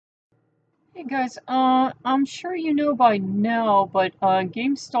Hey guys, I'm sure you know by now, but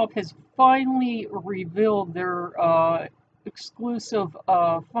GameStop has finally revealed their exclusive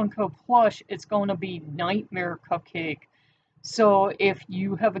FunKo plush. It's going to be Nightmare Cupcake. So if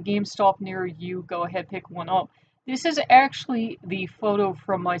you have a GameStop near you, go ahead pick one up. This is actually the photo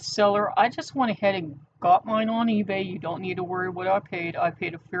from my seller. I just went ahead and got mine on eBay. You don't need to worry what I paid. I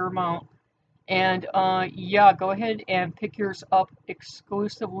paid a fair amount. And yeah, go ahead and pick yours up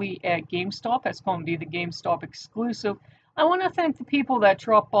exclusively at GameStop. That's going to be the GameStop exclusive. I want to thank the people that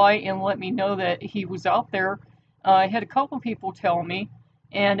dropped by and let me know that he was out there. I had a couple people tell me.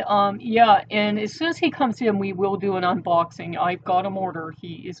 And yeah, and as soon as he comes in, we will do an unboxing. I've got him ordered.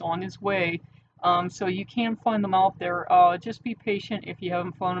 He is on his way. So you can find them out there. Just be patient. If you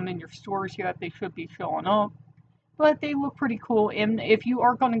haven't found them in your stores yet, they should be showing up, but they look pretty cool. And if you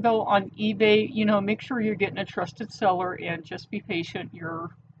are going to go on eBay, make sure you're getting a trusted seller and just be patient. Your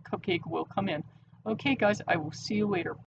cupcake will come in. Okay, guys, I will see you later.